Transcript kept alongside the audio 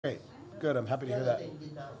Great, good, I'm happy to hear that.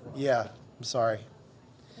 Yeah, I'm sorry.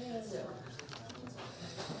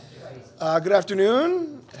 Good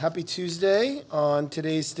afternoon, happy Tuesday. On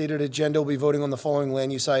today's stated agenda, we'll be voting on the following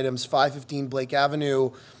land use items: 515 Blake Avenue,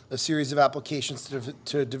 a series of applications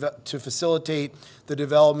to facilitate the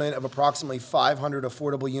development of approximately 500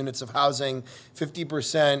 affordable units of housing,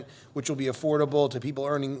 50% which will be affordable to people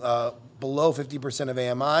earning below 50% of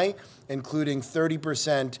AMI, including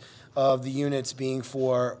 30% of the units being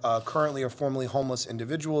for currently or formerly homeless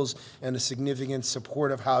individuals, and a significant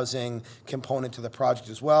supportive housing component to the project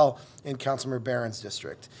as well in Councilmember Barron's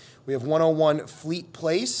district. We have 101 Fleet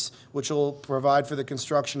Place, which will provide for the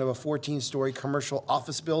construction of a 14-story commercial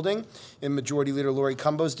office building in Majority Leader Lori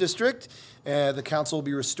Cumbo's district. The council will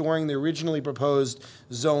be restoring the originally proposed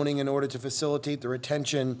zoning in order to facilitate the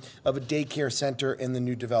retention of a daycare center in the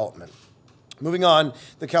new development. Moving on,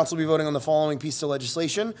 the council will be voting on the following piece of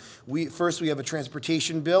legislation. First, we have a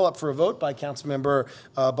transportation bill up for a vote by Councilmember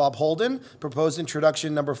Bob Holden. Proposed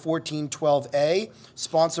introduction number 1412A,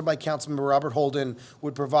 sponsored by Councilmember Robert Holden,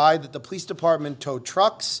 would provide that police department tow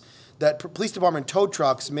trucks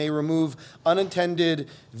may remove unintended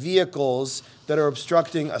vehicles that are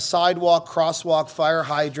obstructing a sidewalk, crosswalk, fire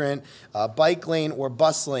hydrant, bike lane, or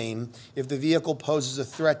bus lane if the vehicle poses a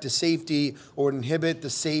threat to safety or would inhibit the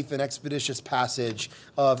safe and expeditious passage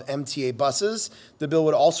of MTA buses. The bill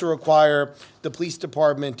would also require the police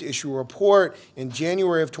department to issue a report in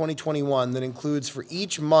January of 2021 that includes for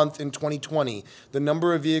each month in 2020 the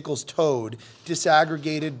number of vehicles towed,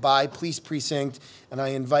 disaggregated by police precinct, and I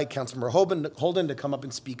invite Councilmember Holden to come up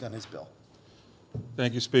and speak on his bill.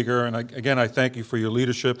 Thank you, Speaker. And again, I thank you for your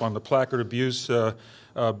leadership on the placard abuse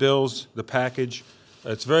bills, the package.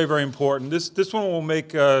 It's very, very important. This one will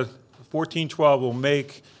make, 1412 will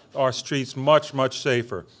make our streets much, much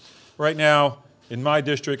safer. Right now, in my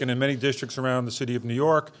district and in many districts around the city of New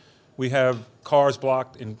York, we have cars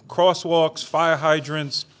blocked in crosswalks, fire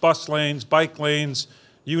hydrants, bus lanes, bike lanes,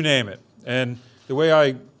 you name it. And the way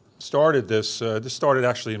I started this, this started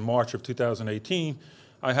actually in March of 2018,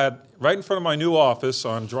 I had, right in front of my new office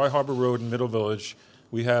on Dry Harbor Road in Middle Village,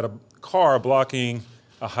 we had a car blocking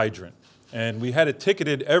a hydrant. And we had it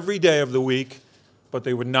ticketed every day of the week, but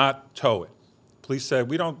they would not tow it. Police said,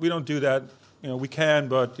 we don't do that. You know, we can,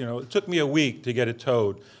 but it took me a week to get it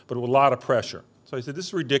towed, but with a lot of pressure. So I said, this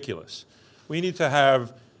is ridiculous. We need to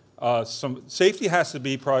have some, safety has to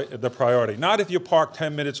be the priority. Not if you park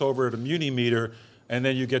 10 minutes over at a muni meter and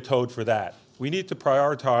then you get towed for that. We need to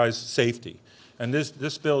prioritize safety. And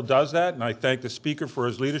this bill does that, and I thank the Speaker for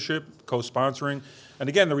his leadership, co-sponsoring. And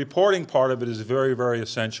again, the reporting part of it is very, very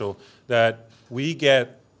essential, that we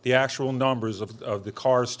get the actual numbers of the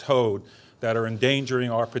cars towed that are endangering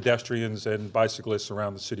our pedestrians and bicyclists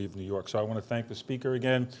around the city of New York. So I want to thank the Speaker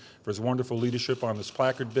again for his wonderful leadership on this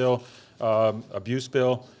placard bill, abuse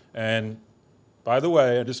bill. And by the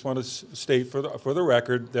way, I just want to state for the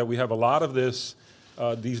record that we have a lot of these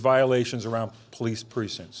violations around police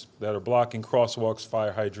precincts that are blocking crosswalks,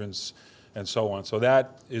 fire hydrants, and so on. So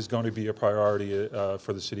that is going to be a priority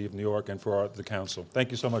for the city of New York and for the council. Thank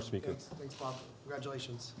you so much, Speaker. Thanks, Bob.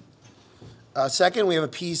 Congratulations. Second, we have a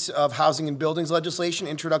piece of housing and buildings legislation,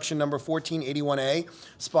 introduction number 1481A,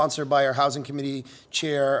 sponsored by our Housing Committee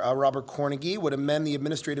Chair, Robert Cornegy, would amend the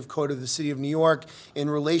Administrative Code of the City of New York in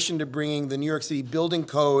relation to bringing the New York City Building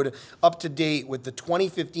Code up to date with the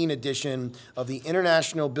 2015 edition of the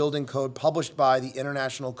International Building Code published by the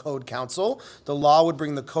International Code Council. The law would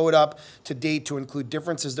bring the code up to date to include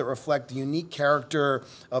differences that reflect the unique character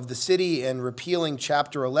of the city, and repealing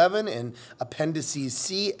Chapter 11 and Appendices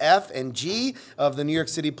C, F, and G of the New York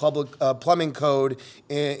City Public Plumbing Code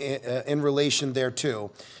in relation thereto.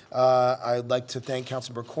 I'd like to thank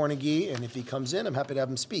Councilmember Cornegy, and if he comes in, I'm happy to have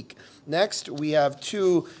him speak. Next, we have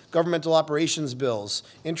two governmental operations bills.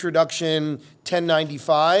 Introduction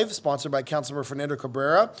 1095, sponsored by Councilmember Fernando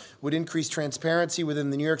Cabrera, would increase transparency within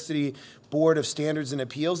the New York City Board of Standards and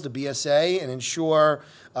Appeals, the BSA, and ensure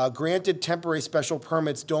granted temporary special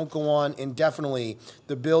permits don't go on indefinitely.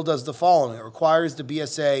 The bill does the following. It requires the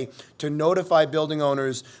BSA to notify building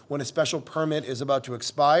owners when a special permit is about to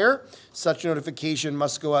expire. Such notification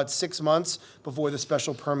must go out 6 months before the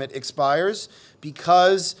special permit expires.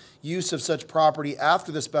 Because use of such property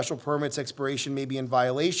after the special permit's expiration may be in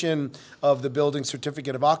violation of the building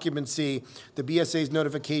certificate of occupancy, the BSA's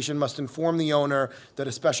notification must inform the owner that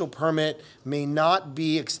a special permit may not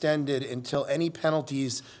be extended until any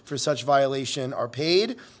penalties for such violation are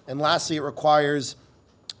paid. And lastly, it requires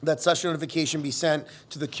that such notification be sent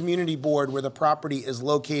to the community board where the property is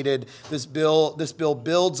located. This bill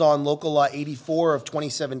builds on Local Law 84 of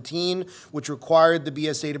 2017, which required the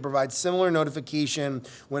BSA to provide similar notification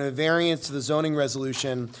when a variance to the zoning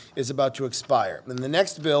resolution is about to expire. And the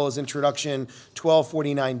next bill is Introduction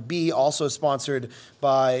 1249B, also sponsored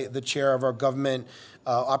by the chair of our Government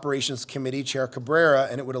Operations Committee, Chair Cabrera,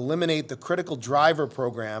 and it would eliminate the Critical Driver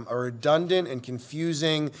Program, a redundant and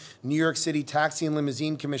confusing New York City Taxi and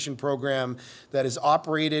Limousine Commission program that is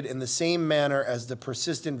operated in the same manner as the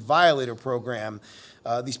Persistent Violator Program.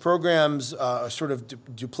 These programs are sort of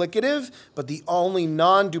duplicative, but the only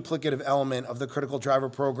non-duplicative element of the Critical Driver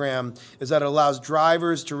Program is that it allows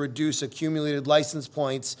drivers to reduce accumulated license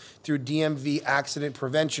points through DMV accident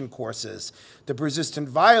prevention courses. The Persistent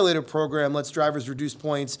Violator Program lets drivers reduce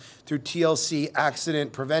points through TLC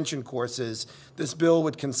accident prevention courses. This bill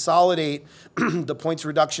would consolidate the points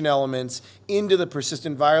reduction elements into the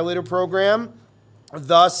Persistent Violator Program,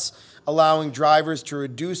 thus allowing drivers to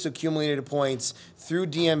reduce accumulated points through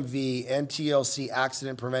DMV and TLC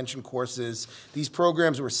accident prevention courses. These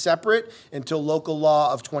programs were separate until Local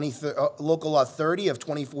Law 30 of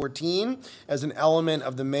 2014 as an element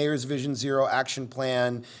of the Mayor's Vision Zero Action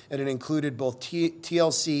Plan, and it included both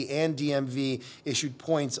TLC and DMV issued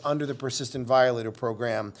points under the Persistent Violator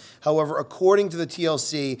Program. However, according to the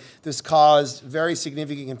TLC, this caused very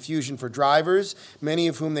significant confusion for drivers, many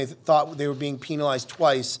of whom they thought they were being penalized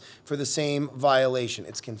twice for the same violation.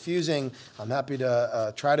 It's confusing. I'm happy to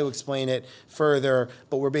try to explain it further,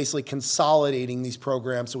 but we're basically consolidating these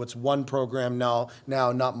programs, so it's one program now,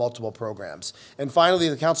 not multiple programs. And finally,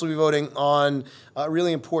 the council will be voting on a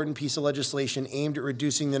really important piece of legislation aimed at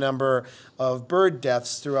reducing the number of bird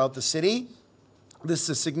deaths throughout the city. This is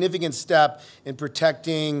a significant step in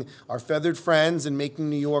protecting our feathered friends and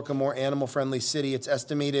making New York a more animal-friendly city. It's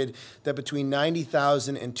estimated that between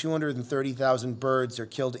 90,000 and 230,000 birds are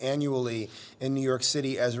killed annually in New York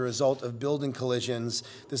City as a result of building collisions.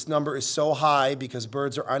 This number is so high because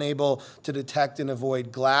birds are unable to detect and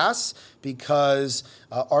avoid glass, because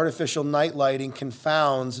artificial night lighting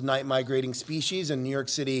confounds night migrating species, and New York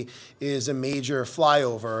City is a major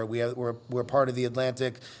flyover. We're part of the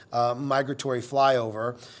Atlantic migratory flyover.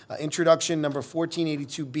 Introduction number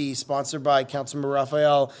 1482B, sponsored by Councilmember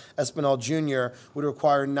Rafael Espinal Jr., would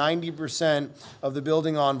require 90% of the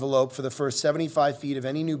building envelope for the first 75 feet of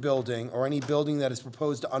any new building or any building that is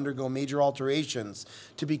proposed to undergo major alterations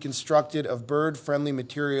to be constructed of bird-friendly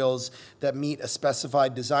materials that meet a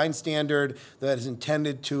specified design standard that is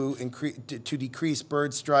intended to decrease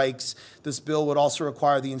bird strikes. This bill would also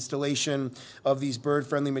require the installation of these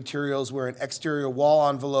bird-friendly materials where an exterior wall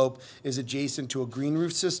envelope is adjacent to a green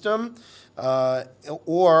roof system,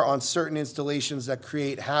 or on certain installations that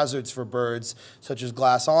create hazards for birds, such as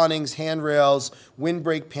glass awnings, handrails,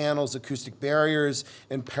 windbreak panels, acoustic barriers,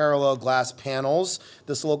 and parallel glass panels.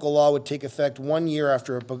 This local law would take effect 1 year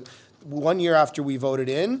after we voted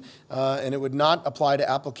in, and it would not apply to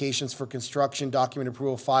applications for construction document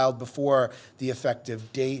approval filed before the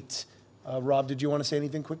effective date. Rob, did you want to say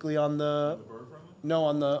anything quickly on the? No,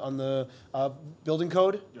 on the building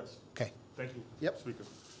code? Yes. Okay. Thank you. Yep. Speaker.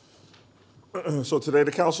 So today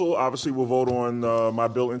the council obviously will vote on my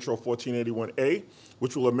bill intro 1481A,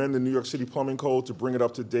 which will amend the New York City Plumbing Code to bring it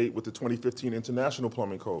up to date with the 2015 International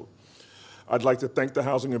Plumbing Code. I'd like to thank the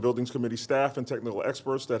Housing and Buildings Committee staff and technical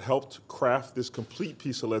experts that helped craft this complete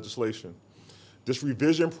piece of legislation. This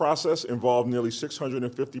revision process involved nearly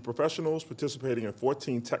 650 professionals participating in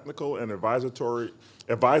 14 technical and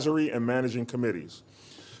advisory and managing committees.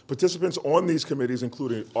 Participants on these committees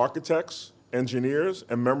included architects, engineers,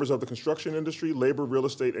 and members of the construction industry, labor, real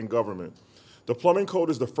estate, and government. The Plumbing Code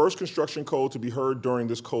is the first construction code to be heard during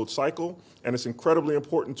this code cycle, and it's incredibly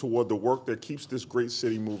important toward the work that keeps this great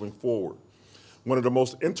city moving forward. One of the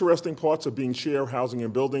most interesting parts of being chair of Housing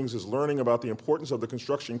and Buildings is learning about the importance of the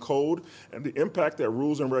construction code and the impact that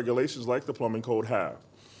rules and regulations like the Plumbing Code have.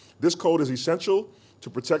 This code is essential to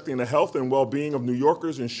protecting the health and well-being of New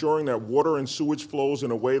Yorkers, ensuring that water and sewage flows in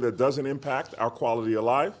a way that doesn't impact our quality of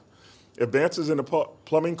life. Advances in the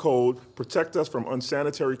Plumbing Code protect us from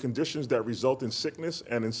unsanitary conditions that result in sickness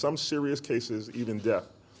and, in some serious cases, even death.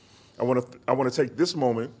 I want to take this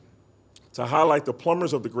moment to highlight the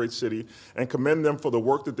plumbers of the great city and commend them for the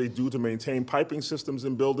work that they do to maintain piping systems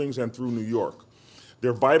in buildings and through New York.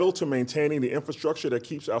 They're vital to maintaining the infrastructure that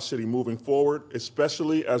keeps our city moving forward,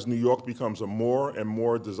 especially as New York becomes a more and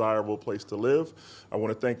more desirable place to live. I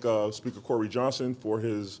want to thank Speaker Corey Johnson for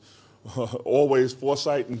his always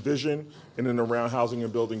foresight and vision in and around housing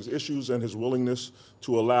and buildings issues, and his willingness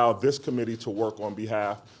to allow this committee to work on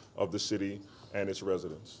behalf of the city and its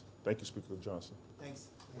residents. Thank you, Speaker Johnson. Thanks.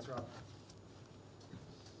 Thanks, Rob.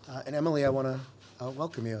 And Emily, I want to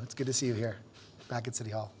welcome you. It's good to see you here, back at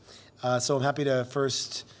City Hall. So I'm happy to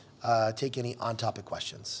first take any on-topic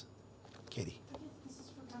questions. Katie. I guess this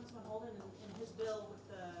is for Councilman Holden and his bill with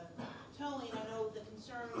the towing. I know the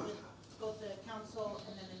concern with both the council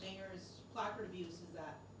and then the mayor's placard abuse is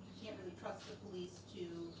that you can't really trust the police to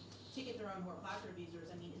ticket their own who are placard abusers.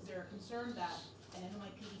 I mean, is there a concern that an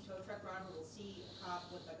NYPD tow truck driver will see a cop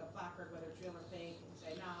with like a placard, whether it's real or fake, and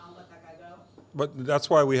say, nah, I'll let that guy go? But that's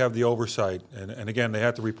why we have the oversight, and again, they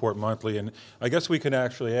have to report monthly, and I guess we can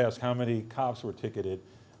actually ask how many cops were ticketed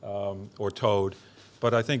or towed,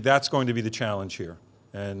 but I think that's going to be the challenge here,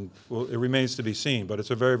 and well, it remains to be seen, but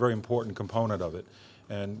it's a very, very important component of it,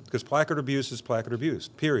 and because placard abuse is placard abuse,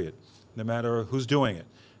 period, no matter who's doing it,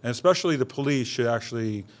 and especially the police should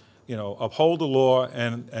actually, you know, uphold the law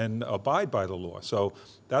and abide by the law. So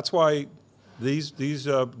that's why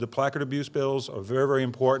the placard abuse bills are very, very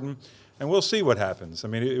important. And we'll see what happens. I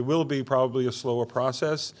mean, it will be probably a slower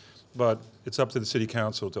process, but it's up to the city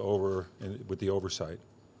council to with the oversight,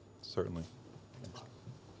 certainly.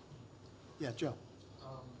 Yeah, Joe. So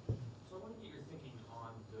I want to get your thinking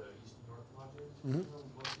on the East New York project. Mhm. Most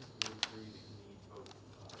people would agree that you need both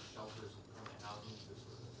shelters and permanent housing to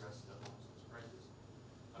sort of address the homelessness crisis.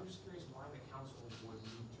 I'm just curious why the council would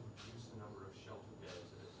need to reduce the number of shelter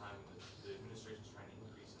beds at a time when the administration is trying to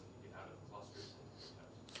increase them to get out of clusters and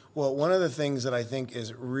hotels. Well, one of the things that I think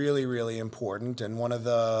is really, really important, and one of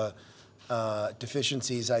the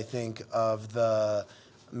deficiencies, I think, of the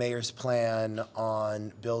mayor's plan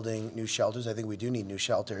on building new shelters, I think we do need new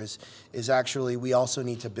shelters, is actually we also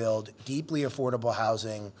need to build deeply affordable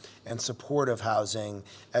housing and supportive housing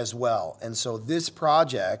as well. And so this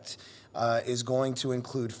project is going to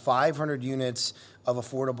include 500 units of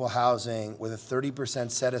affordable housing with a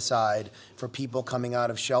 30% set aside for people coming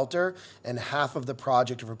out of shelter and half of the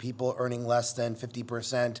project for people earning less than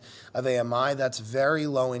 50% of AMI. That's very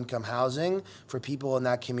low income housing for people in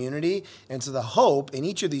that community. And so the hope in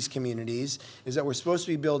each of these communities is that we're supposed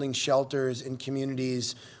to be building shelters in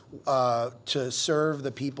communities to serve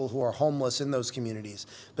the people who are homeless in those communities.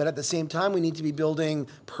 But at the same time, we need to be building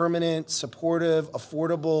permanent, supportive,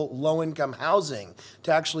 affordable, low-income housing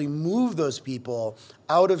to actually move those people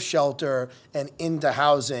out of shelter and into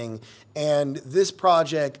housing. And this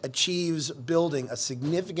project achieves building a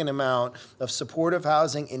significant amount of supportive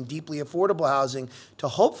housing and deeply affordable housing to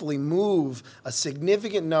hopefully move a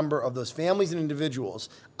significant number of those families and individuals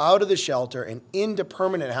out of the shelter and into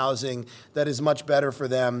permanent housing that is much better for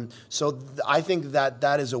them. So I think that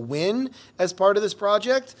that is a win as part of this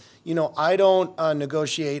project. You know, I don't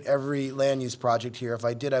negotiate every land use project here. If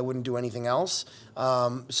I did, I wouldn't do anything else.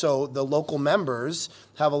 So the local members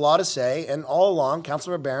have a lot to say, and all along,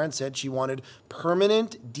 Councilmember Barron said she wanted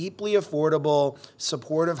permanent, deeply affordable,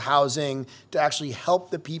 supportive housing to actually help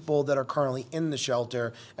the people that are currently in the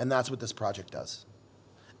shelter, and that's what this project does.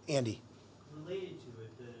 Andy. Related to it,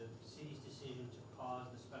 the city's decision to pause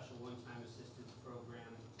the special one-time assistance program,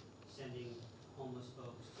 sending homeless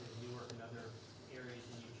folks to Newark and other areas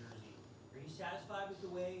in New Jersey. Are you satisfied with the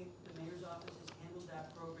way the mayor's office has handled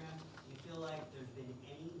that program? Do you feel like there's been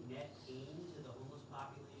any net gain to the homeless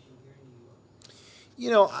population here in New York? You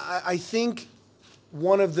know, I think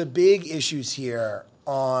one of the big issues here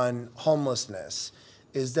on homelessness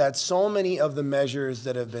is that so many of the measures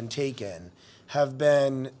that have been taken have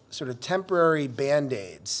been sort of temporary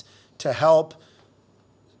Band-Aids to help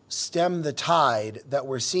stem the tide that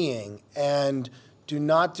we're seeing and do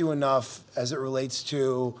not do enough as it relates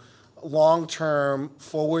to long-term,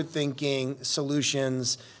 forward-thinking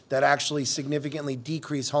solutions that actually significantly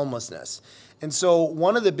decrease homelessness. And so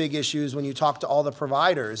one of the big issues when you talk to all the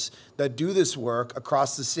providers that do this work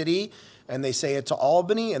across the city, and they say it to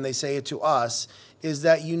Albany and they say it to us, is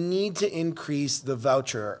that you need to increase the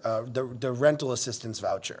voucher, the rental assistance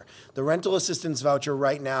voucher. The rental assistance voucher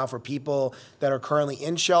right now for people that are currently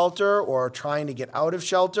in shelter or trying to get out of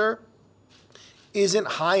shelter isn't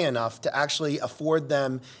high enough to actually afford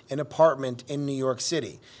them an apartment in New York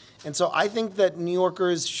City. And so I think that New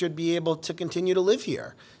Yorkers should be able to continue to live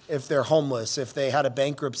here if they're homeless, if they had a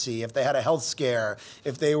bankruptcy, if they had a health scare,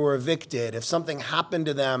 if they were evicted, if something happened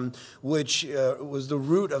to them which was the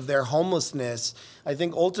root of their homelessness. I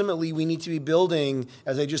think ultimately we need to be building,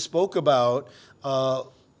 as I just spoke about,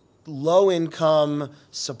 low-income,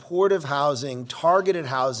 supportive housing, targeted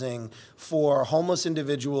housing for homeless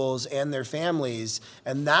individuals and their families,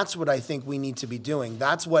 and that's what I think we need to be doing.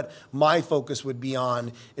 That's what my focus would be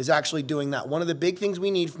on, is actually doing that. One of the big things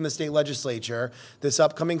we need from the state legislature this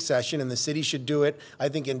upcoming session, and the city should do it, I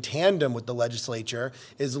think, in tandem with the legislature,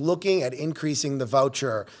 is looking at increasing the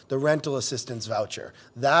voucher, the rental assistance voucher.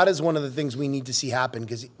 That is one of the things we need to see happen,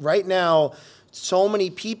 because right now, so many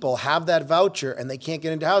people have that voucher and they can't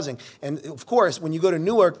get into housing. And of course, when you go to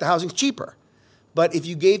Newark, the housing's cheaper. But if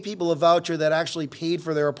you gave people a voucher that actually paid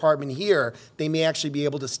for their apartment here, they may actually be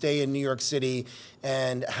able to stay in New York City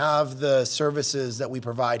and have the services that we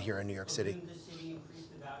provide here in New York City. Couldn't the city increase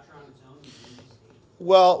the voucher on its own within the state?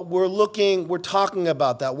 Well, we're talking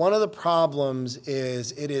about that. One of the problems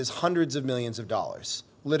is it is hundreds of millions of dollars,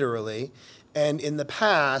 literally. And in the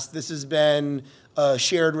past, this has been a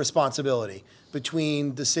shared responsibility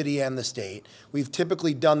between the city and the state. We've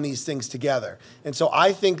typically done these things together. And so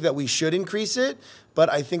I think that we should increase it, but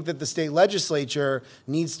I think that the state legislature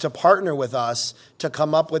needs to partner with us to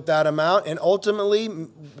come up with that amount. And ultimately,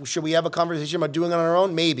 should we have a conversation about doing it on our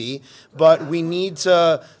own? Maybe. But we need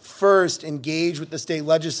to first engage with the state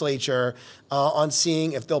legislature on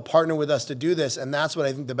seeing if they'll partner with us to do this. And that's what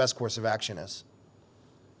I think the best course of action is.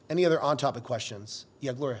 Any other on-topic questions?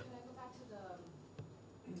 Yeah, Gloria. Can I go back to the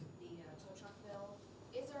tow truck bill?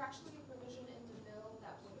 Is there actually a provision in the bill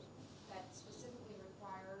that specifically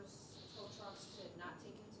requires tow trucks to not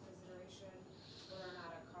take into consideration whether or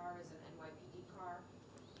not a car is an NYPD car,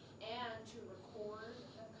 and to record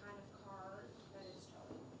the kind of car that it's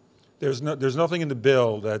towing? There's nothing in the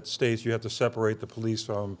bill that states you have to separate the police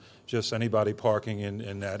from just anybody parking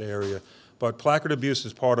in that area. But placard abuse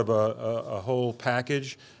is part of a whole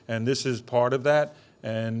package, and this is part of that.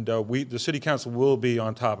 And the city council will be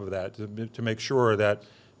on top of that to make sure that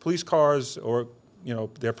police cars, or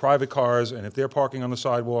their private cars, and if they're parking on the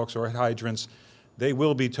sidewalks or at hydrants, they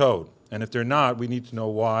will be towed. And if they're not, we need to know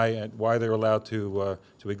why and why they're allowed to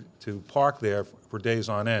park there for days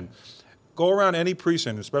on end. Go around any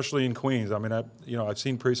precinct, especially in Queens. I mean, I've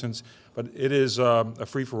seen precincts, but it is a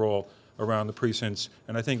free-for-all around the precincts,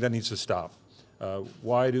 and I think that needs to stop.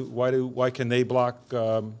 Why can they block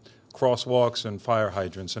crosswalks and fire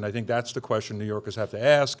hydrants? And I think that's the question New Yorkers have to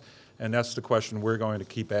ask, and that's the question we're going to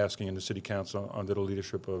keep asking in the City Council under the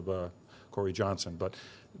leadership of Corey Johnson. But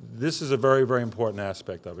this is a very, very important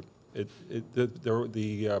aspect of it.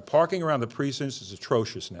 The parking around the precincts is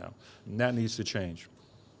atrocious now, and that needs to change.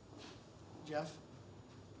 Jeff?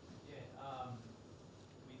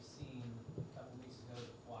 We've seen a couple weeks ago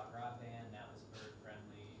the foie gras ban, now this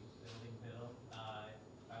bird-friendly building bill.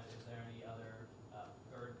 Is there any other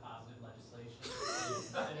bird-positive legislation you're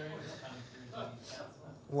considering coming through the council?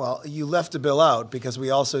 Well, you left a bill out because we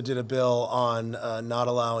also did a bill on not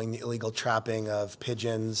allowing the illegal trapping of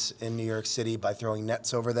pigeons in New York City by throwing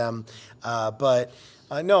nets over them.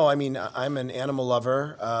 No, I mean, I'm an animal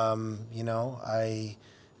lover.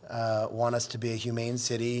 I want us to be a humane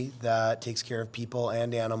city that takes care of people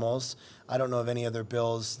and animals. I don't know of any other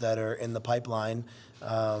bills that are in the pipeline.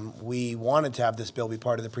 We wanted to have this bill be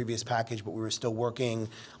part of the previous package, but we were still working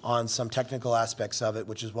on some technical aspects of it,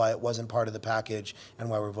 which is why it wasn't part of the package and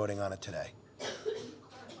why we're voting on it today. Can you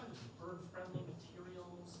clarify the bird-friendly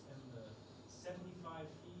materials and the 75 feet?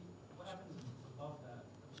 What happens above that?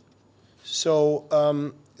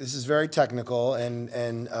 So this is very technical,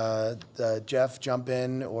 and Jeff, jump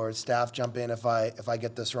in, or staff, jump in if I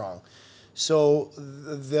get this wrong. So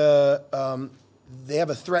they have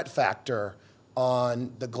a threat factor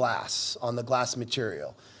on the glass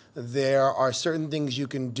material. There are certain things you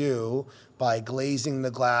can do by glazing the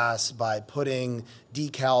glass, by putting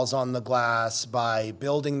decals on the glass, by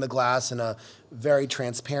building the glass in a very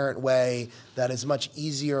transparent way that is much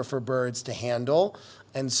easier for birds to handle.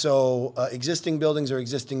 And so existing buildings are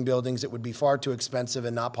existing buildings. It would be far too expensive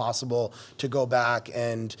and not possible to go back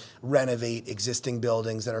and renovate existing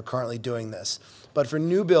buildings that are currently doing this. But for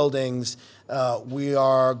new buildings, we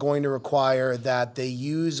are going to require that they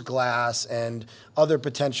use glass and other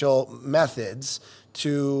potential methods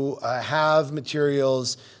to have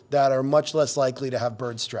materials that are much less likely to have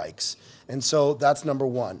bird strikes. And so that's number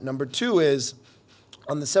one. Number two is,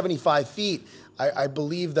 on the 75 feet, I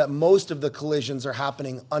believe that most of the collisions are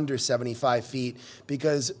happening under 75 feet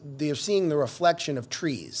because they're seeing the reflection of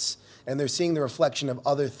trees and they're seeing the reflection of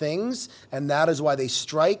other things, and that is why they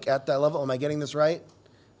strike at that level. Am I getting this right?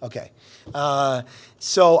 Okay.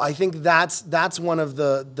 So I think that's one of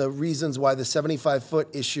the reasons why the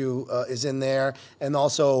 75-foot issue is in there, and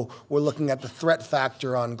also we're looking at the threat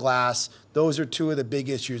factor on glass. Those are two of the big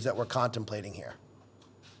issues that we're contemplating here.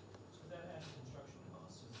 So that adds construction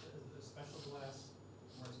costs?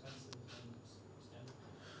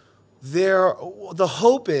 The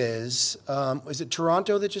hope is it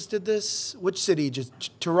Toronto that just did this? Which city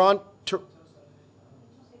just, Toronto?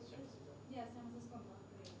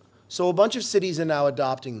 So a bunch of cities are now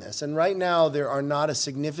adopting this, and right now there are not a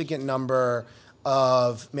significant number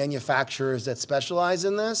of manufacturers that specialize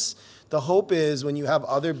in this. The hope is when you have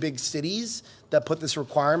other big cities that put this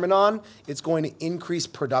requirement on, it's going to increase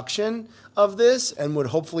production of this and would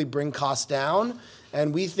hopefully bring costs down.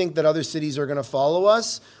 And we think that other cities are going to follow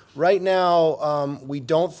us. Right now, we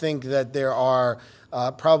don't think that there are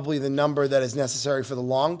probably the number that is necessary for the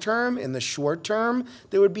long term. In the short term,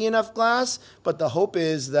 there would be enough glass, but the hope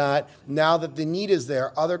is that now that the need is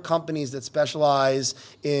there, other companies that specialize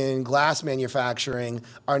in glass manufacturing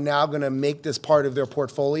are now going to make this part of their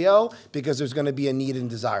portfolio because there's going to be a need and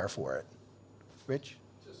desire for it. Rich?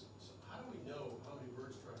 Just, so how do we know how many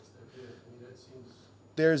bird strikes there did? I mean, that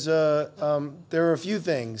seems... There are a few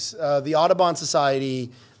things. The Audubon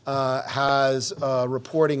Society has a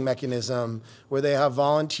reporting mechanism where they have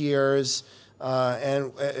volunteers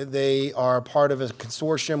and they are part of a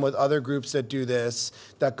consortium with other groups that do this,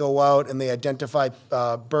 that go out and they identify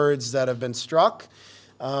birds that have been struck.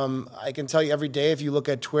 I can tell you every day, if you look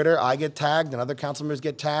at Twitter, I get tagged and other council members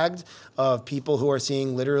get tagged of people who are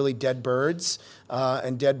seeing literally dead birds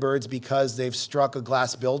and dead birds because they've struck a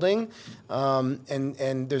glass building.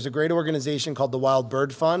 And there's a great organization called the Wild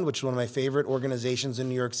Bird Fund, which is one of my favorite organizations in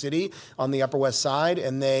New York City on the Upper West Side.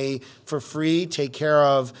 And they, for free, take care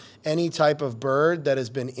of any type of bird that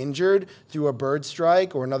has been injured through a bird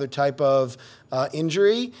strike or another type of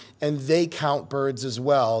injury, and they count birds as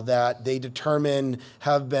well that they determine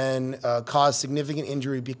have been caused significant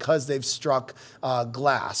injury because they've struck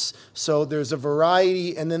glass. So there's a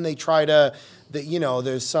variety, and then they try to,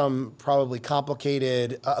 there's some probably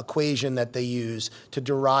complicated equation that they use to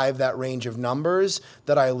derive that range of numbers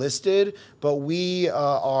that I listed, but we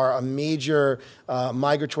are a major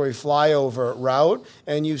migratory flyover route,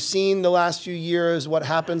 and you've seen the last few years what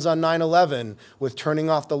happens on 9/11 with turning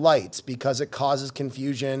off the lights because it causes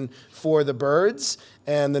confusion for the birds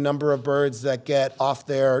and the number of birds that get off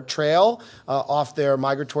their trail, off their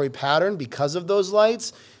migratory pattern because of those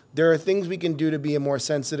lights. There are things we can do to be a more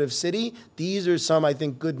sensitive city. These are some, I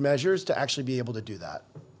think, good measures to actually be able to do that.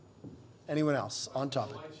 Anyone else on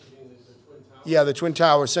topic? Yeah, the Twin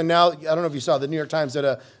Towers. So now, I don't know if you saw, the New York Times did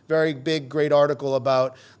a very big, great article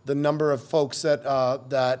about the number of folks that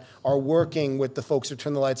that are working with the folks who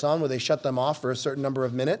turn the lights on, where they shut them off for a certain number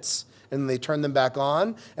of minutes, and they turn them back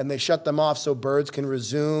on, and they shut them off so birds can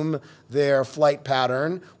resume their flight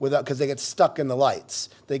pattern without, because they get stuck in the lights.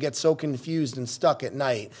 They get so confused and stuck at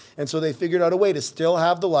night. And so they figured out a way to still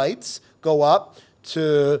have the lights go up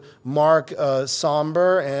to mark a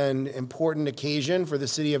somber and important occasion for the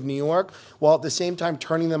city of New York, while at the same time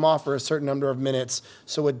turning them off for a certain number of minutes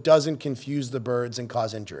so it doesn't confuse the birds and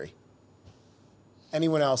cause injury.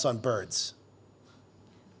 Anyone else on birds?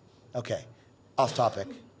 Okay, off topic.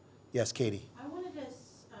 Yes, Katie. I wanted to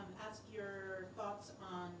ask your thoughts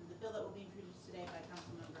on the bill that will be introduced today by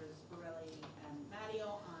council members Borelli and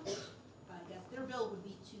Matteo on, I guess their bill would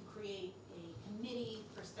be to create a committee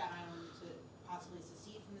for Staten Island to possibly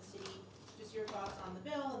secede from the city. Just your thoughts on the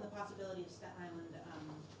bill and the possibility of Staten Island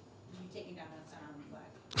you taking down that Staten Island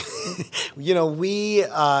flag. We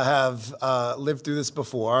have lived through this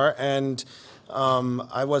before, and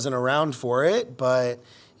I wasn't around for it, but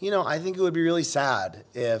I think it would be really sad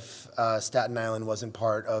if Staten Island wasn't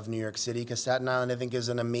part of New York City, because Staten Island, I think, is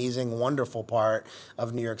an amazing, wonderful part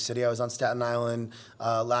of New York City. I was on Staten Island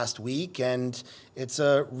last week, and it's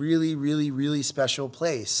a really, really, really special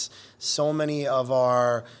place. So many of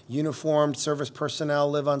our uniformed service personnel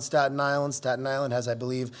live on Staten Island. Staten Island has, I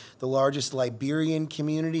believe, the largest Liberian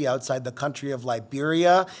community outside the country of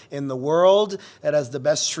Liberia in the world. It has the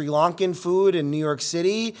best Sri Lankan food in New York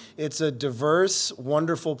City. It's a diverse,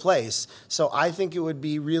 wonderful place. So I think it would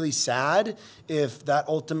be really sad if that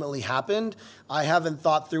ultimately happened. I haven't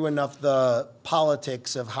thought through enough the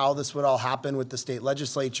politics of how this would all happen with the state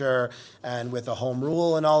legislature and with a home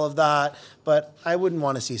rule and all of that, but I wouldn't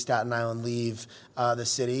want to see Staten Island leave the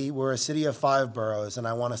city. We're a city of 5 boroughs, and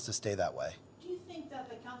I want us to stay that way. Do you think that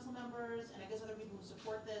the council members, and I guess other people who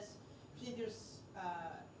support this, do you think there's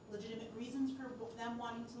legitimate reasons for them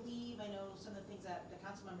wanting to leave? I know some of the things that the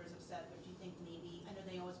council members have said, but do you think maybe, I know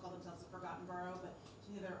they always call themselves a forgotten borough, but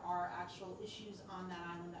do you think there are actual issues on that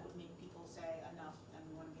island that would make people say enough and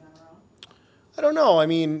we want to be on our own? I don't know. I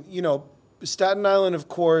mean, Staten Island, of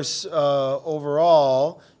course,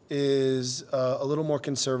 overall is a little more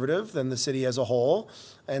conservative than the city as a whole.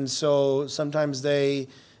 And so sometimes they,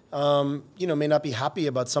 may not be happy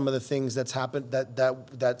about some of the things that's happened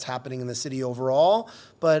that's happening in the city overall.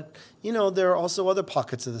 But there are also other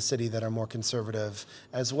pockets of the city that are more conservative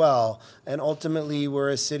as well. And ultimately, we're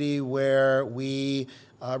a city where we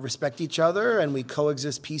respect each other and we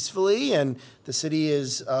coexist peacefully. And the city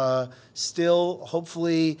is still,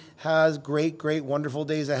 hopefully, has great, wonderful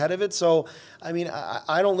days ahead of it. So, I mean,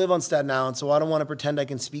 I don't live on Staten Island, so I don't want to pretend I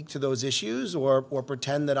can speak to those issues or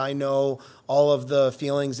pretend that I know all of the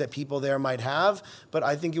feelings that people there might have. But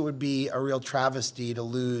I think it would be a real travesty to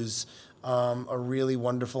lose a really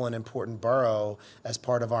wonderful and important borough as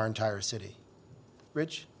part of our entire city.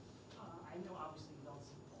 Rich? I know obviously you don't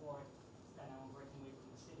support Staten Island breaking away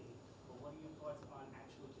from the city, but what are your thoughts on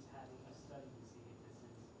actually just having a study to see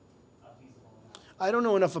if this is feasible or not? I don't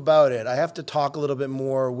know enough about it. I have to talk a little bit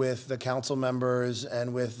more with the council members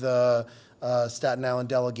and with the Staten Island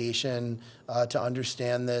delegation to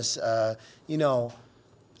understand this.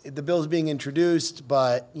 The bill's being introduced,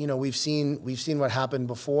 but we've seen what happened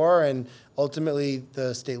before, and ultimately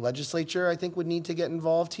the state legislature, I think, would need to get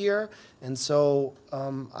involved here. And so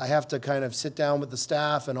I have to kind of sit down with the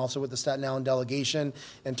staff and also with the Staten Island delegation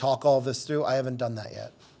and talk all of this through. I haven't done that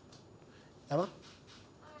yet. Emma?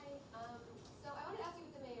 Hi, so I want to ask you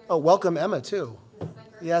what the mayor. Oh, welcome Emma too. This is my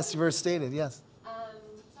first Yes, one. first stated. Yes. So I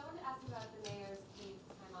wanted to ask you about the mayor's paid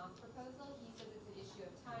time off proposal. He says it's an issue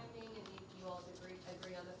of timing and maybe you all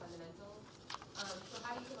agree on the fundamentals. So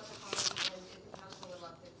how do you feel about the policy, and is the council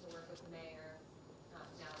reluctant to work with the mayor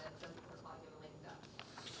now that some people are calling him a lame duck?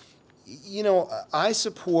 I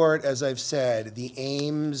support, as I've said, the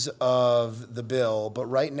aims of the bill, but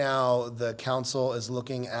right now the council is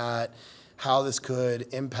looking at how this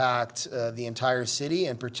could impact the entire city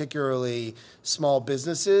and particularly small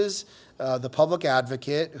businesses. The public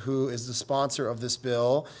advocate, who is the sponsor of this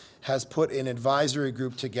bill, has put an advisory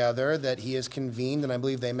group together that he has convened, and I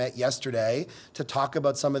believe they met yesterday, to talk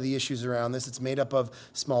about some of the issues around this. It's made up of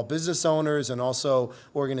small business owners and also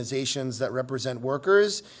organizations that represent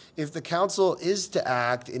workers. If the council is to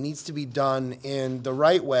act, it needs to be done in the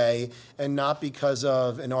right way and not because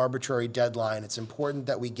of an arbitrary deadline. It's important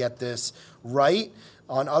that we get this right.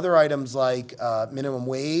 On other items like minimum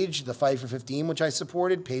wage, the 5 for 15, which I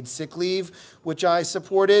supported, paid sick leave, which I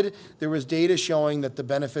supported, there was data showing that the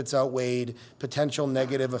benefits outweighed potential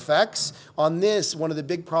negative effects. On this, one of the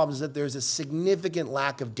big problems is that there's a significant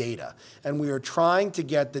lack of data, and we are trying to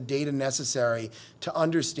get the data necessary to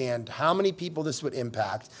understand how many people this would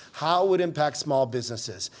impact, how it would impact small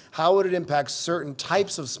businesses, how would it impact certain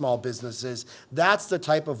types of small businesses. That's the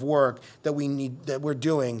type of work that we need, that we're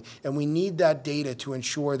doing, and we need that data to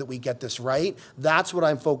ensure that we get this right. That's what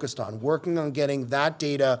I'm focused on, working on getting that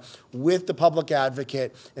data with the public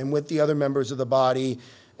advocate and with the other members of the body.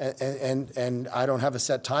 And I don't have a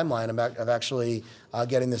set timeline of actually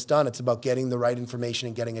getting this done. It's about getting the right information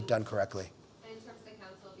and getting it done correctly. And in terms of the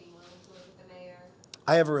council being willing to work with the mayor?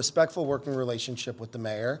 I have a respectful working relationship with the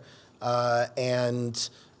mayor,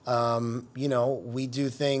 we do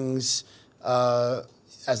things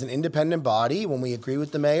as an independent body. When we agree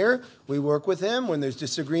with the mayor, we work with him. When there's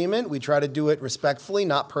disagreement, we try to do it respectfully,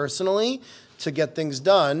 not personally, to get things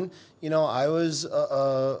done. When I was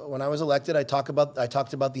elected, I talked about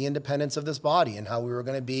the independence of this body and how we were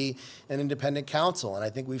going to be an independent council. And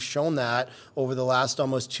I think we've shown that over the last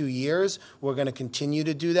almost 2 years. We're going to continue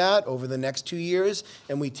to do that over the next 2 years.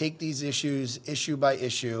 And we take these issues issue by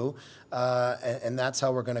issue. And that's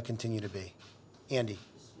how we're going to continue to be. Andy.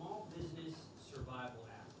 The Small Business Survival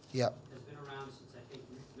Act Yep. has been around since, I think,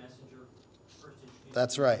 Ruth Messenger first introduced it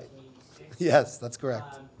That's in right. 1986. Yes, that's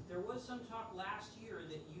correct. There was some talk last year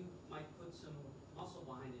that you might put some muscle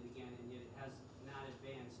behind it again, and yet it has not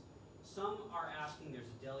advanced. Some are asking,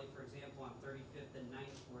 there's a deli, for example, on 35th and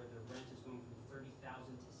 9th, where the rent is going from $30,000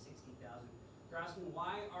 to $60,000. They're asking,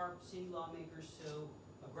 why are city lawmakers so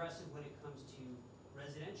aggressive when it comes to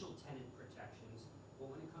residential tenant protections,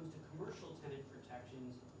 but when it comes to commercial tenant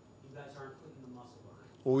protections, you guys aren't putting the muscle behind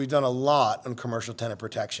it? Well, we've done a lot on commercial tenant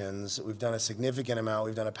protections. We've done a significant amount.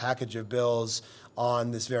 We've done a package of bills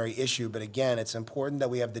on this very issue. But again, it's important that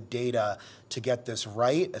we have the data to get this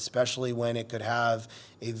right, especially when it could have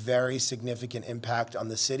a very significant impact on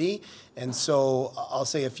the city. And so I'll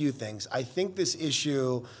say a few things. I think this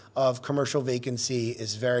issue of commercial vacancy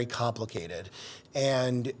is very complicated.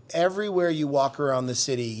 And everywhere you walk around the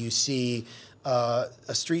city, you see a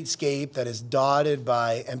streetscape that is dotted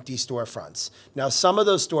by empty storefronts. Now, some of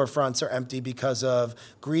those storefronts are empty because of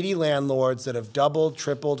greedy landlords that have doubled,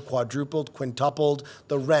 tripled, quadrupled, quintupled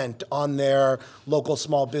the rent on their local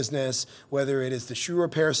small business, whether it is the shoe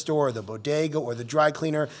repair store, or the bodega, or the dry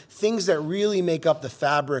cleaner, things that really make up the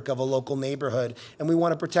fabric of a local neighborhood, and we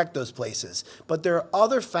want to protect those places. But there are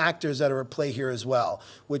other factors that are at play here as well,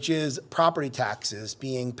 which is property taxes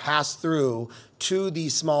being passed through to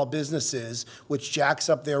these small businesses, which jacks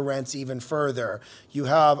up their rents even further. You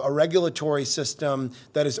have a regulatory system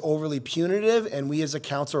that is overly punitive, and we as a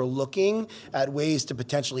council are looking at ways to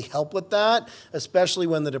potentially help with that, especially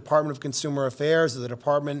when the Department of Consumer Affairs or the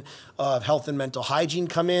Department of Health and Mental Hygiene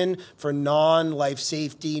come in for non-life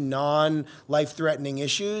safety, non-life-threatening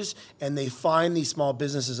issues, and they find these small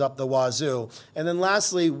businesses up the wazoo. And then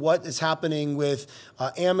lastly, what is happening with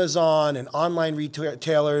Amazon and online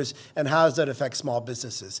retailers, and how does that affect small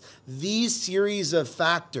businesses? These series of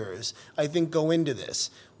factors, I think, go into this.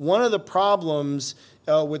 One of the problems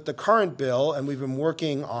with the current bill, and we've been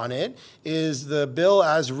working on it, is the bill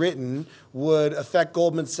as written would affect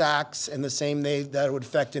Goldman Sachs in the same way that it would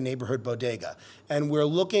affect a neighborhood bodega. And we're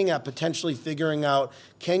looking at potentially figuring out,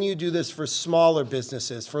 can you do this for smaller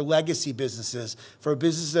businesses, for legacy businesses, for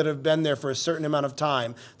businesses that have been there for a certain amount of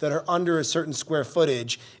time, that are under a certain square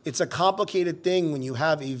footage? It's a complicated thing when you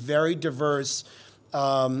have a very diverse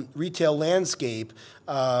retail landscape,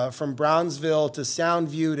 from Brownsville to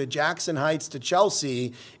Soundview to Jackson Heights to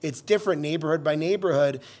Chelsea. It's different neighborhood by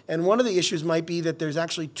neighborhood. And one of the issues might be that there's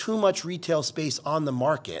actually too much retail space on the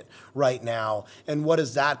market right now. And what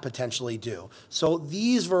does that potentially do? So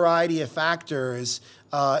these variety of factors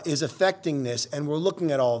is affecting this, and we're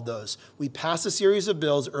looking at all of those. We passed a series of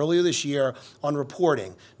bills earlier this year on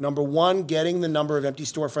reporting. Number one, getting the number of empty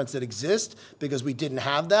storefronts that exist, because we didn't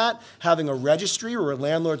have that. Having a registry where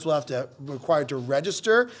landlords will have to required to register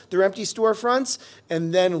their empty storefronts,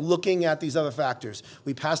 and then looking at these other factors.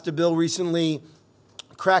 We passed a bill recently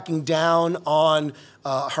cracking down on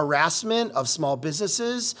harassment of small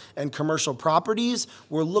businesses and commercial properties.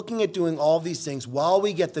 We're looking at doing all these things while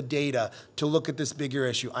we get the data to look at this bigger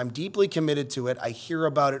issue. I'm deeply committed to it. I hear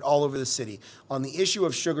about it all over the city. On the issue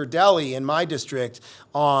of Sugar Deli in my district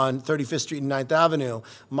on 35th Street and 9th Avenue,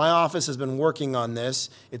 my office has been working on this.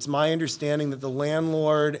 It's my understanding that the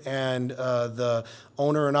landlord and the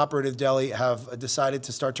owner and operative deli have decided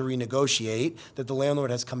to start to renegotiate, that the landlord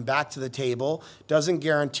has come back to the table. Doesn't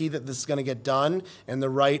guarantee that this is going to get done in the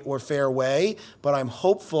right or fair way, but I'm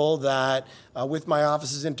hopeful that with my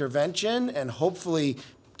office's intervention and hopefully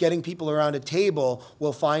getting people around a table,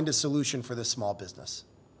 we'll find a solution for this small business.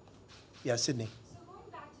 Yeah, Sydney. So going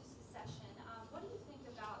back to secession, what do you think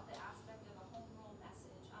about the aspect of a home rule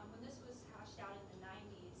message? When this was hashed out in the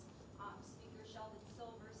 90s, Speaker Sheldon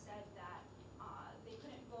Silver said that they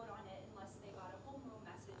couldn't vote on it unless they got a home rule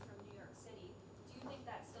message from New York City. Do you think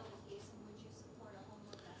that's still the case, and would you support a home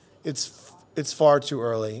rule message? It's far too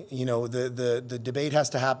early. You know, the debate has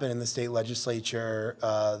to happen in the state legislature.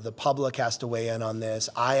 The public has to weigh in on this.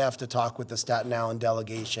 I have to talk with the Staten Island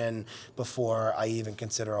delegation before I even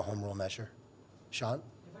consider a home rule measure. Sean?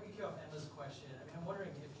 If I could kick off Emma's question, I mean, I'm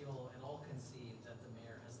wondering if you'll at all concede that the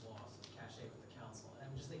mayor has lost cachet with the council.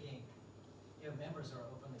 And I'm just thinking, you know, members are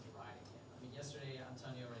openly deriding him. I mean, yesterday,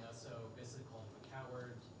 Antonio Reynoso basically called him a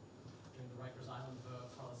coward. During the Rikers Island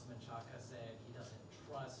vote, Carlos Menchaca said he doesn't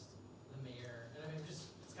trust the mayor. And I mean,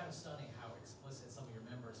 it's kind of stunning how explicit some of your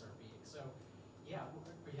members are being. So, yeah,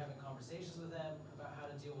 are you having conversations with them about how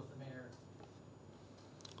to deal with the mayor?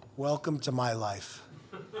 Welcome to my life.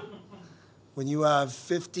 When you have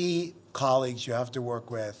 50 colleagues you have to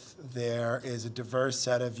work with, there is a diverse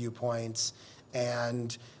set of viewpoints,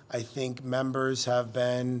 and I think members have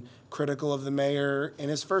been critical of the mayor in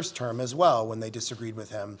his first term as well when they disagreed with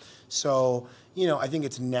him. So, you know, I think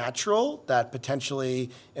it's natural that potentially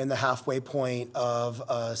in the halfway point of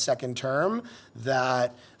a second term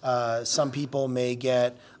that some people may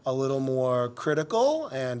get a little more critical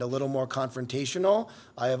and a little more confrontational.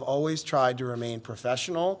 I have always tried to remain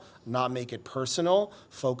professional, not make it personal,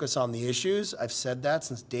 focus on the issues. I've said that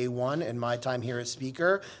since day one in my time here as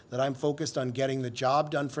Speaker, that I'm focused on getting the job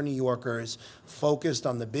done for New Yorkers, focused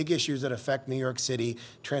on the big issues that affect New York City: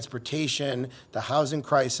 transportation, the housing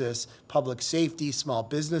crisis, public safety, small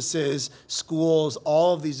businesses, schools,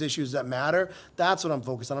 all of these issues that matter. That's what I'm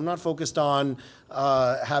focused on. I'm not focused on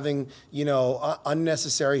having,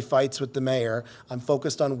 unnecessary fights with the mayor. I'm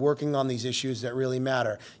focused on working on these issues that really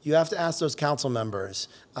matter. You have to ask those council members.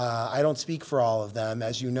 I don't speak for all of them,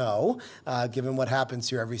 as you know, given what happens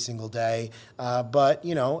here every single day. But,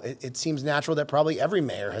 it seems natural that probably every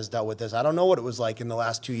mayor has dealt with this. I don't know what it was like in the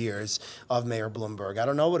last 2 years of Mayor Bloomberg. I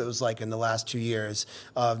don't know what it was like in the last 2 years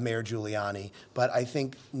of Mayor Giuliani. But I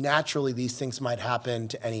think naturally these things might happen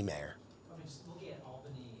to any mayor. I mean, just looking at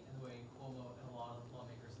Albany and the way Cuomo and a lot of the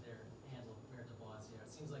lawmakers there handled Mayor de Blasio,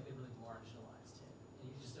 it seems like they really marginalized him. And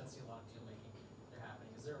you just don't see a lot of deal making there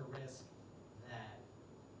happening. Is there a risk that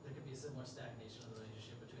there could be a similar stagnation of the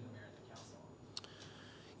relationship between the mayor and the council?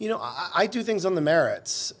 I do things on the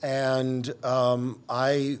merits, and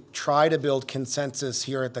I try to build consensus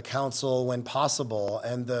here at the council when possible,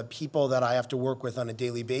 and the people that I have to work with on a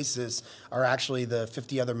daily basis are actually the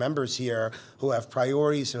 50 other members here who have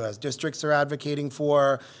priorities, who have districts they're advocating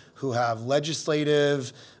for, who have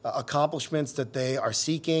legislative accomplishments that they are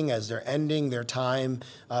seeking as they're ending their time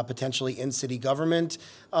potentially in city government.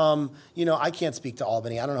 I can't speak to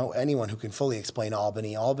Albany. I don't know anyone who can fully explain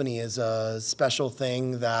Albany. Albany is a special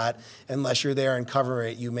thing that unless you're there and cover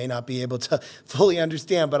it, you may not be able to fully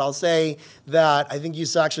understand. But I'll say that I think you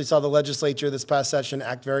actually saw the legislature this past session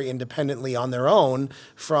act very independently on their own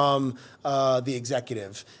from the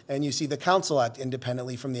executive. And you see the council act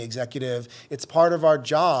independently from the executive. It's part of our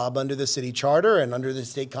job under the city charter and under the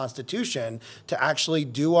state constitution to actually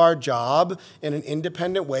do our job in an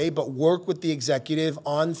independent way, but work with the executive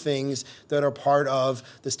on things that are part of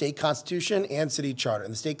the state constitution and city charter.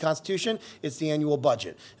 In the state constitution, it's the annual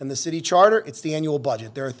budget. In the city charter, it's the annual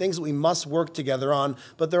budget. There are things that we must work together on,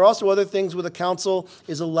 but there are also other things where the council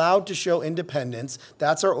is allowed to show independence.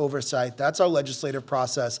 That's our oversight. That's our legislative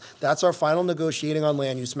process. That's our final negotiating on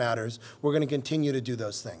land use matters. We're going to continue to do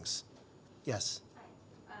those things. Yes?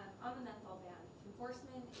 Hi. On the menthol ban,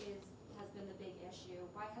 enforcement has been the big issue.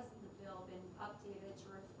 Why hasn't the bill been updated to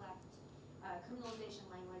reflect criminalization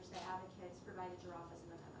language that advocates provided your office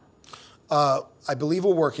in the memo? I believe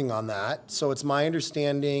we're working on that. So it's my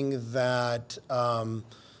understanding that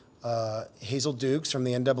Hazel Dukes from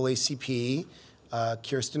the NAACP,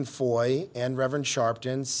 Kirsten Foy, and Reverend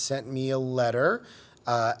Sharpton sent me a letter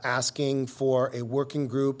asking for a working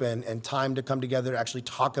group and time to come together to actually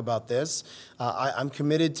talk about this. I'm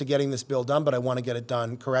committed to getting this bill done, but I want to get it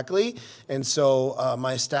done correctly. And so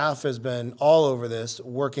my staff has been all over this,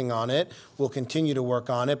 working on it. We'll continue to work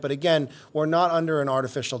on it. But again, we're not under an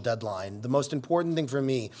artificial deadline. The most important thing for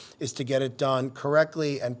me is to get it done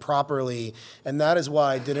correctly and properly. And that is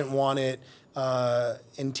why I didn't want it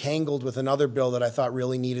entangled with another bill that I thought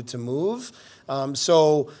really needed to move.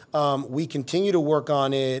 So we continue to work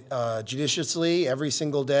on it judiciously every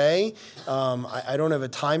single day. I don't have a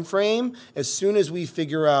time frame. As soon as we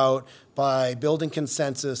figure out by building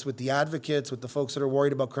consensus with the advocates, with the folks that are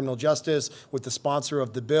worried about criminal justice, with the sponsor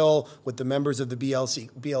of the bill, with the members of the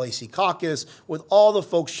BLAC caucus, with all the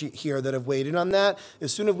folks here that have weighed in on that,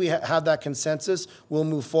 as soon as we have that consensus, we'll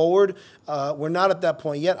move forward. We're not at that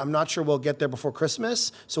point yet. I'm not sure we'll get there before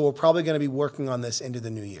Christmas, so we're probably going to be working on this into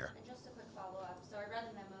the new year. And just a quick follow-up. So I read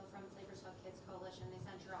the memo from Flavors Hub Kids Coalition. They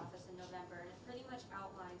sent your office in November, and it pretty much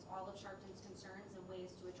outlines all of Sharpton's concerns and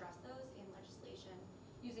ways to address those in legislation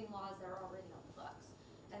using laws that are already on the books.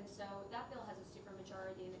 And so that bill has a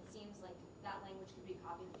supermajority, and it seems like that language could be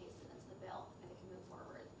copied and pasted into the bill, and it can move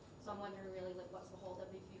forward. So I'm wondering really like what's the holdup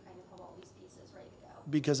if you kind of have all these pieces ready to go?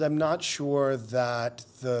 Because I'm not sure that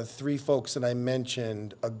the three folks that I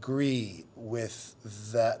mentioned agree with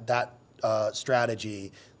that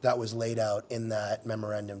strategy that was laid out in that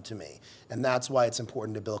memorandum to me. And that's why it's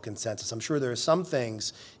important to build consensus. I'm sure there are some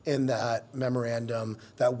things in that memorandum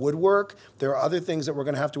that would work. There are other things that we're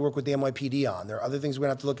going to have to work with the NYPD on. There are other things we're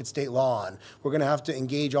going to have to look at state law on. We're going to have to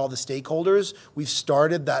engage all the stakeholders. We've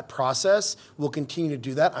started that process. We'll continue to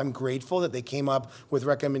do that. I'm grateful that they came up with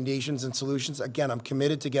recommendations and solutions. Again, I'm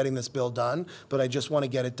committed to getting this bill done, but I just want to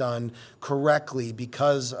get it done correctly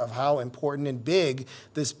because of how important and big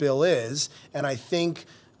this bill is. And I think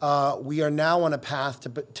we are now on a path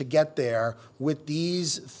to get there with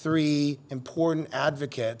these three important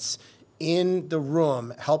advocates in the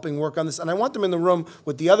room helping work on this. And I want them in the room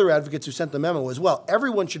with the other advocates who sent the memo as well.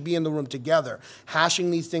 Everyone should be in the room together, hashing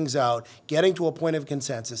these things out, getting to a point of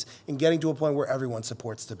consensus, and getting to a point where everyone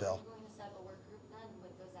supports the bill. Are you going to set up a work group then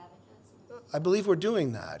with those advocates? I believe we're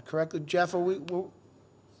doing that, correct? Jeff, are we? I believe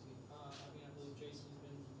Jason's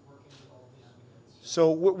been working with all of the advocates.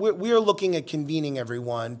 So we are looking at convening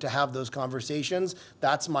everyone to have those conversations.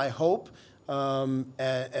 That's my hope. And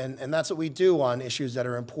that's what we do on issues that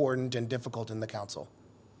are important and difficult in the council.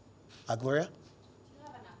 Gloria? Do you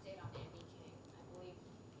have an update on Andy King?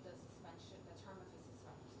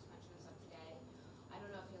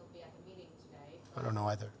 I don't know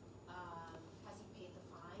either. Has he paid the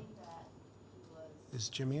fine that he was? Is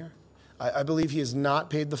Jim here? I believe he has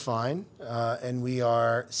not paid the fine, and we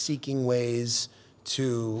are seeking ways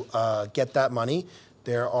to get that money.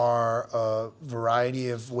 There are a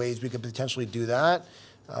variety of ways we could potentially do that.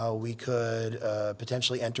 We could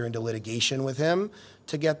potentially enter into litigation with him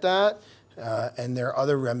to get that. And there are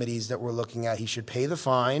other remedies that we're looking at. He should pay the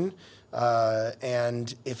fine.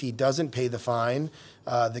 And if he doesn't pay the fine,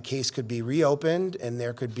 the case could be reopened and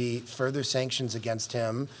there could be further sanctions against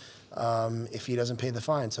him if he doesn't pay the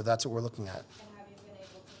fine. So that's what we're looking at. And have you been able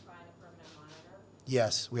to find a permanent monitor?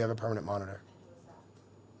 Yes, we have a permanent monitor.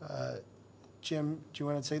 And who is that? Jim, do you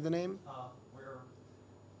want to say the name? We're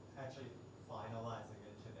actually finalizing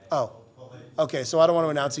it today. Oh, Hopefully, okay, so I don't want to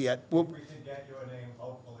announce it yet. we can get you a name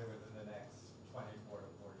hopefully within the next 24 to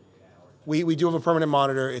 48 hours. We do have a permanent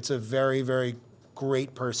monitor. It's a very, very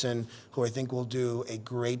great person who I think will do a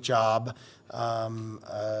great job.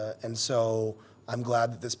 And so I'm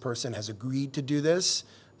glad that this person has agreed to do this,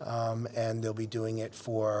 and they'll be doing it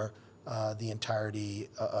for the entirety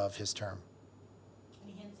of his term.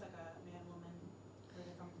 Any hints like a man, woman, where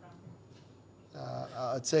they're coming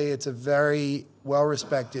from? I'd say it's a very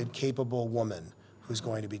well-respected, capable woman who's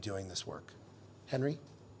going to be doing this work. Henry?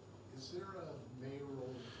 Is there a mayoral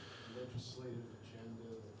legislative agenda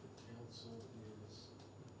that the council is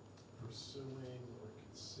pursuing or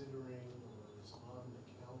considering or is on the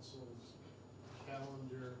council's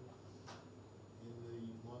calendar in the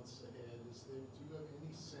months ahead? Do you have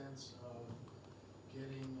any sense of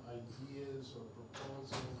getting ideas or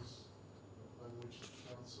proposals by which the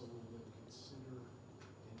council will then consider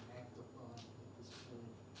and act upon at this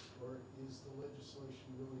point? Or is the legislation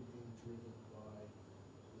really being driven by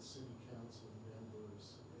the city council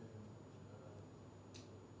members and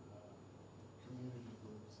community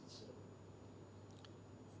groups, et cetera?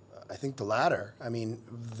 I think the latter. I mean,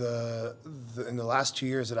 in the last 2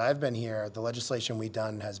 years that I've been here, the legislation we've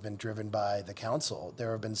done has been driven by the council.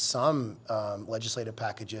 There have been some legislative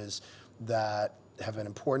packages that have been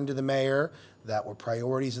important to the mayor, that were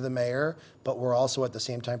priorities of the mayor, but were also at the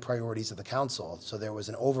same time priorities of the council. So there was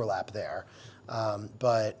an overlap there.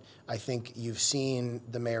 But I think you've seen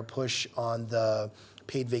the mayor push on the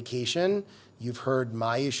paid vacation. You've heard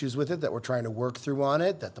my issues with it that we're trying to work through on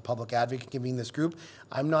it, that the public advocate convened this group.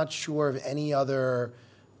 I'm not sure of any other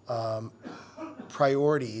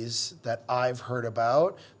priorities that I've heard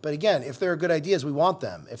about. But again, if there are good ideas, we want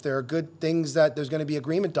them. If there are good things that there's going to be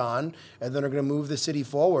agreement on and that are going to move the city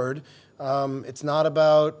forward, it's not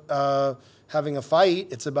about having a fight.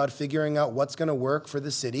 It's about figuring out what's going to work for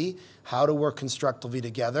the city, how to work constructively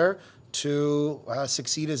together to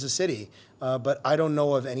succeed as a city. But I don't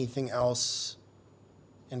know of anything else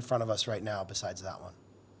in front of us right now besides that one.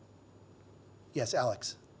 Yes,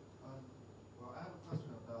 Alex. Well, I have a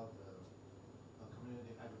question about the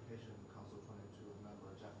Community Education Council 22 member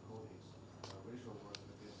Jeff Cody's racial work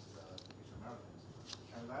against Asian Americans.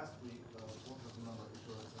 And last week, one council member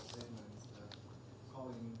issued a statement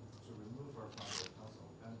calling to remove her from the council.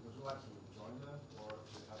 And would you like to join them, or do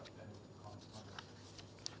you have any comments on that?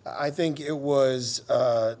 I think it was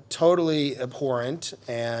totally abhorrent,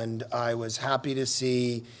 and I was happy to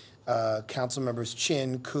see council members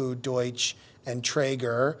Chin, Koo, Deutsch, and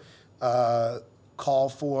Traeger call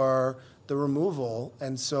for the removal.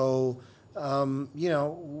 And so, you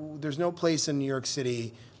know, there's no place in New York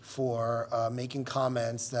City for making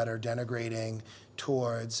comments that are denigrating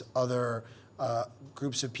towards other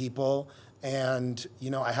groups of people. And,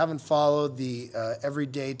 you know, I haven't followed the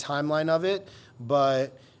everyday timeline of it,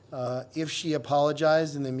 but if she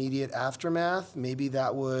apologized in the immediate aftermath, maybe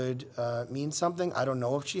that would mean something. I don't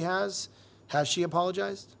know if she has. Has she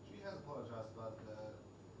apologized? She has apologized, but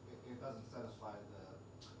it doesn't satisfy the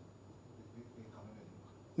community.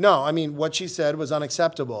 No, I mean, what she said was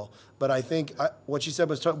unacceptable. But I think what she said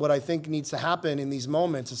was what I think needs to happen in these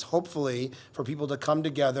moments is hopefully for people to come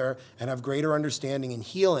together and have greater understanding and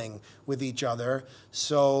healing with each other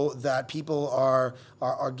so that people are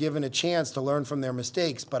given a chance to learn from their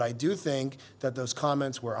mistakes. But I do think that those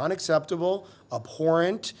comments were unacceptable,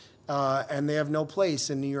 abhorrent, and they have no place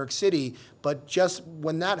in New York City. But just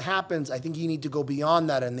when that happens, I think you need to go beyond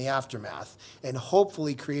that in the aftermath and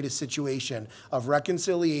hopefully create a situation of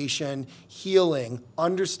reconciliation, healing,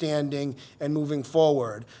 understanding, and moving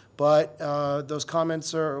forward. But those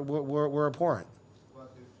comments were abhorrent.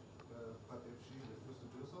 But if she refused to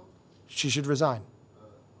do so? She should resign.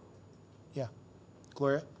 Yeah.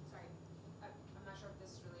 Gloria? Sorry, I'm not sure if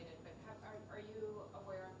this is related, but are you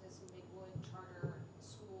aware of this Midwood charter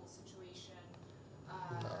school situation?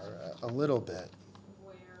 A little bit.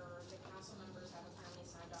 Where the council members have apparently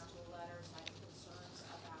signed on to a letter citing concern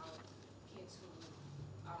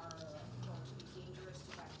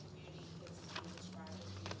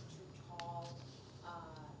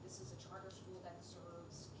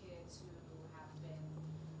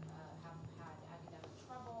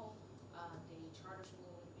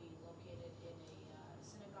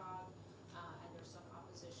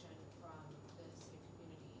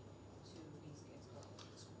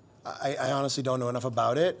I honestly don't know enough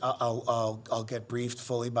about it. I'll get briefed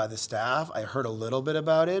fully by the staff. I heard a little bit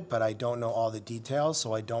about it, but I don't know all the details,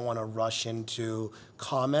 so I don't want to rush into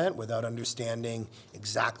comment without understanding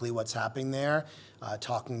exactly what's happening there,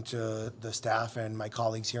 talking to the staff and my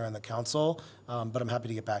colleagues here on the council, but I'm happy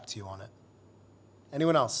to get back to you on it.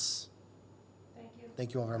 Anyone else? Thank you.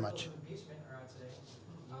 Thank you all very much. Articles of impeachment are out today.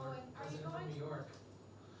 Oh, and are you President going? from New York.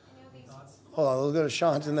 Any of these? Thoughts? Hold on, we'll go to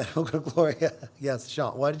Sean and then we'll go to Gloria. Yes,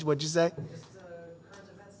 Sean, what'd you say? Just a current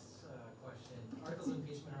events question. Articles of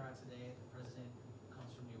impeachment are out today. The president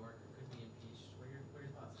comes from New York, could be impeached. What are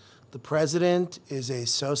your thoughts? The president is a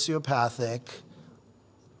sociopathic,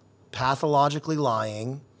 pathologically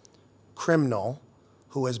lying criminal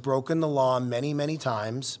who has broken the law many, many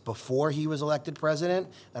times before he was elected president,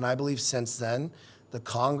 and I believe since then. The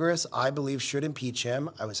Congress, I believe, should impeach him.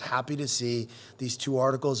 I was happy to see these 2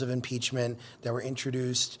 articles of impeachment that were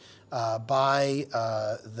introduced by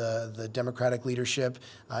the Democratic leadership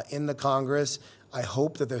in the Congress. I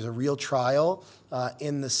hope that there's a real trial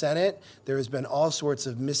in the Senate. There has been all sorts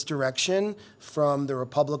of misdirection from the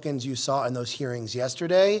Republicans you saw in those hearings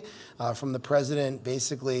yesterday, from the president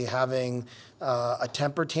basically having a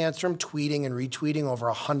temper tantrum, tweeting and retweeting over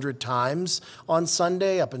 100 times on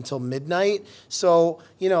Sunday up until midnight. So,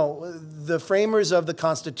 you know, the framers of the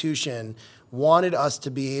Constitution wanted us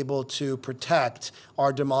to be able to protect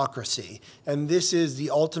our democracy. And this is the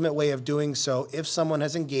ultimate way of doing so if someone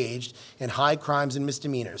has engaged in high crimes and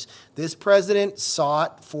misdemeanors. This president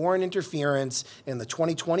sought foreign interference in the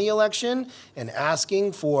 2020 election and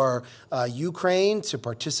asking for Ukraine to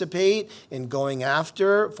participate in going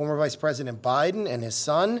after former Vice President Biden and his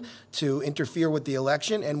son to interfere with the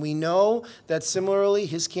election. And we know that similarly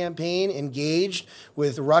his campaign engaged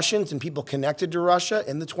with Russians and people connected to Russia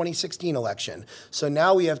in the 2016 election. So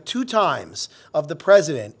now we have 2 times of the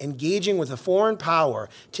president engaging with a foreign power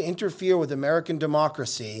to interfere with American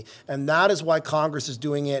democracy, and that is why Congress is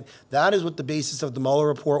doing it. That is what the basis of the Mueller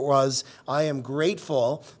report was. I am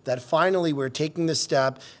grateful that finally we're taking this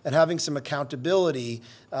step and having some accountability.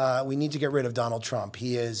 We need to get rid of Donald Trump.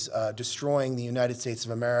 He is destroying the United States of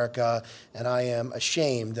America, and I am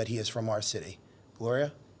ashamed that he is from our city.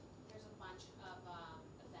 Gloria? There's a bunch of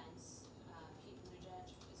events Pete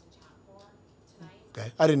Buttigieg is in town for tonight.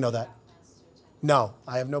 Okay, I didn't know that. Got plans to attend? No,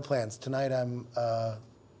 I have no plans. Tonight I'm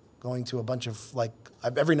going to a bunch of,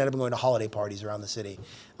 every night I've been going to holiday parties around the city.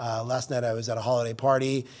 Last night I was at a holiday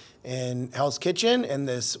party in Hell's Kitchen, and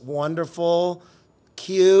this wonderful,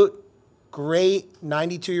 cute, great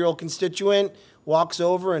 92-year-old constituent walks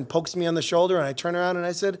over and pokes me on the shoulder, and I turn around and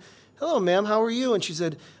I said, "Hello, ma'am, how are you?" And she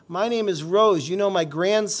said, "My name is Rose. You know my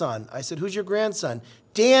grandson." I said, "Who's your grandson?"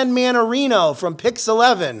 "Dan Manarino from Pix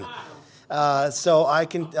 11. So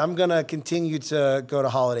I'm going to continue to go to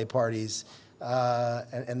holiday parties,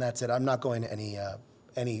 and that's it. I'm not going to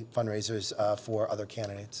any fundraisers for other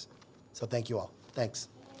candidates. So thank you all. Thanks.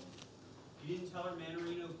 You didn't tell her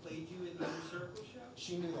Manarino played you in the Inner Circle show?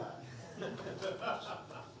 She knew that.